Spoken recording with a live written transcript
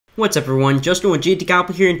What's up everyone, Justin with JT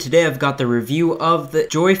Apple here, and today I've got the review of the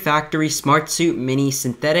Joy Factory SmartSuit Mini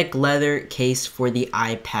synthetic leather case for the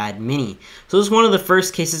iPad mini. So this is one of the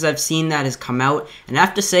first cases I've seen that has come out, and I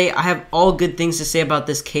have to say I have all good things to say about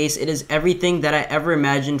this case. It is everything that I ever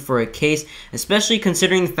imagined for a case, especially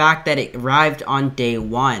considering the fact that it arrived on day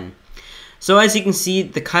one. So as you can see,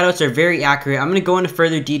 the cutouts are very accurate. I'm going to go into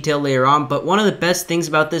further detail later on, but one of the best things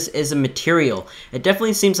about this is the material. It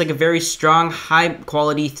definitely seems like a very strong, high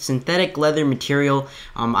quality synthetic leather material.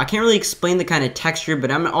 I can't really explain the kind of texture, but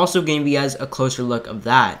I'm also going to give you guys a closer look of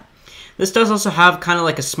that. This does also have kind of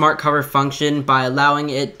like a smart cover function by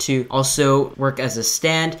allowing it to also work as a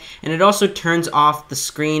stand, and it also turns off the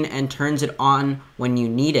screen and turns it on when you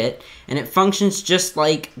need it, and it functions just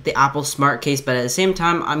like the Apple Smart Case, but at the same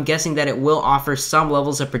time I'm guessing that it will offer some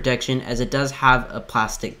levels of protection as it does have a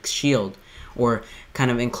plastic shield or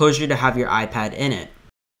kind of enclosure to have your iPad in it.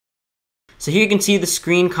 So here you can see the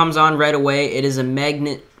screen comes on right away. It is a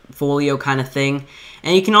magnet folio kind of thing,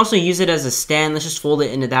 and you can also use it as a stand. Let's just fold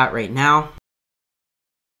it into that right now.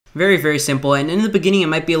 Very simple, and in the beginning it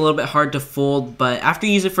might be a little bit hard to fold, but after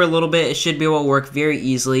you use it for a little bit it should be able to work very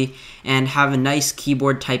easily and have a nice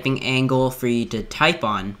keyboard typing angle for you to type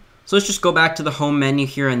on. So let's just go back to the home menu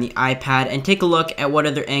here on the iPad and take a look at what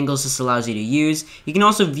other angles this allows you to use. You can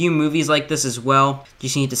also view movies like this as well. You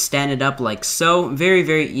just need to stand it up like so,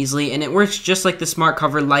 very easily, and it works just like the smart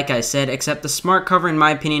cover like I said, except the smart cover in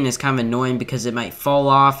my opinion is kind of annoying because it might fall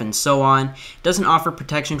off and so on. It doesn't offer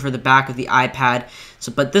protection for the back of the iPad,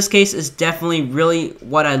 but this case is definitely really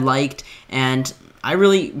what I liked, and I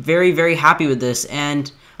really very happy with this. And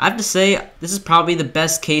I have to say, this is probably the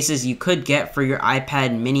best cases you could get for your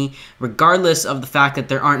iPad mini, regardless of the fact that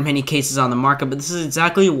there aren't many cases on the market, but this is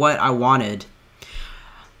exactly what I wanted.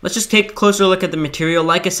 Let's just take a closer look at the material.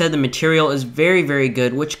 Like I said, the material is very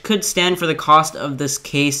good, which could stand for the cost of this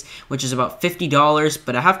case, which is about $50,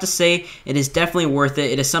 but I have to say, it is definitely worth it.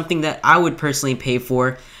 It is something that I would personally pay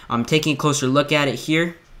for. Taking a closer look at it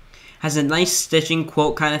here, has a nice stitching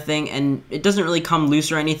quote kind of thing, and it doesn't really come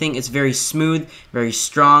loose or anything. It's very smooth, very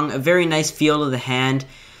strong, a very nice feel to the hand.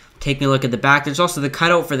 Taking a look at the back, there's also the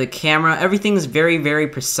cutout for the camera. Everything is very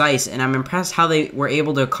precise, and I'm impressed how they were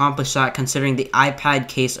able to accomplish that considering the iPad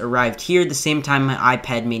case arrived here the same time my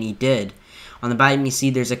iPad mini did. On the bottom you see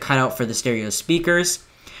there's a cutout for the stereo speakers.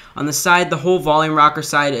 On the side, the whole volume rocker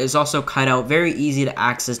side is also cut out, very easy to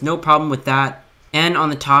access, no problem with that. And on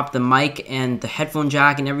the top, the mic and the headphone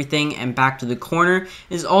jack and everything, and back to the corner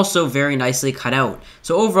is also very nicely cut out.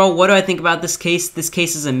 So overall, what do I think about this case? This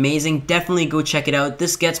case is amazing. Definitely go check it out.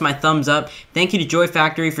 This gets my thumbs up. Thank you to Joy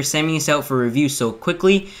Factory for sending this out for review so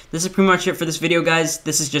quickly. This is pretty much it for this video, guys.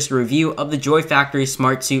 This is just a review of the Joy Factory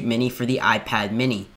SmartSuit Mini for the iPad mini.